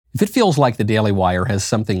If it feels like the Daily Wire has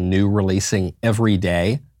something new releasing every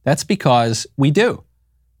day, that's because we do.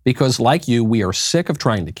 Because like you, we are sick of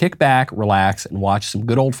trying to kick back, relax, and watch some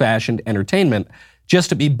good old-fashioned entertainment just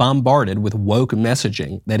to be bombarded with woke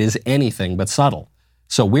messaging that is anything but subtle.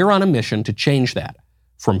 So we're on a mission to change that.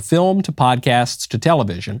 From film to podcasts to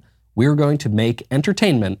television, we're going to make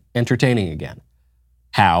entertainment entertaining again.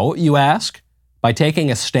 How, you ask? By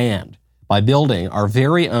taking a stand, by building our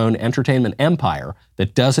very own entertainment empire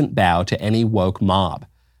that doesn't bow to any woke mob.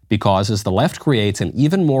 Because as the left creates an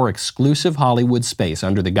even more exclusive Hollywood space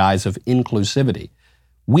under the guise of inclusivity,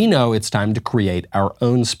 we know it's time to create our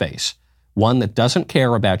own space, one that doesn't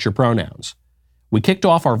care about your pronouns. We kicked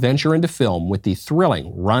off our venture into film with the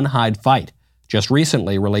thrilling Run, Hide, Fight, just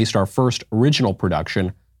recently released our first original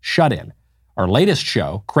production, Shut In. Our latest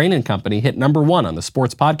show, Crane & Company, hit #1 on the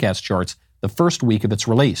sports podcast charts the first week of its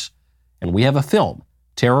release. And we have a film,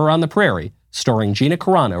 Terror on the Prairie, starring Gina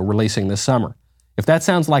Carano, releasing this summer. If that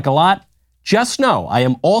sounds like a lot, just know I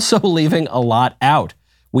am also leaving a lot out.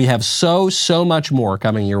 We have so much more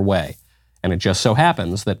coming your way. And it just so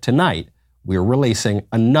happens that tonight, we're releasing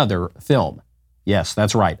another film. Yes,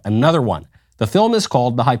 that's right, another one. The film is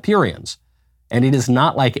called The Hyperions, and it is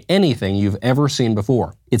not like anything you've ever seen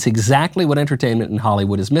before. It's exactly what entertainment in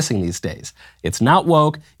Hollywood is missing these days. It's not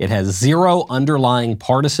woke, it has zero underlying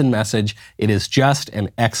partisan message, it is just an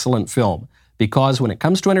excellent film. Because when it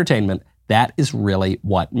comes to entertainment, that is really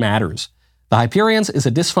what matters. The Hyperions is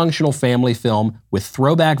a dysfunctional family film with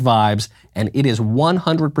throwback vibes, and it is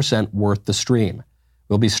 100% worth the stream.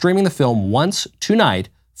 We'll be streaming the film once tonight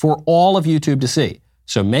for all of YouTube to see.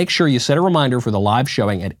 So make sure you set a reminder for the live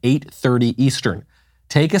showing at 8:30 Eastern.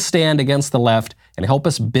 Take a stand against the left and help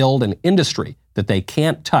us build an industry that they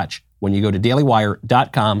can't touch when you go to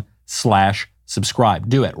dailywire.com/subscribe.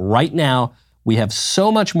 Do it right now. We have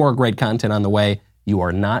so much more great content on the way you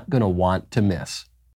are not going to want to miss.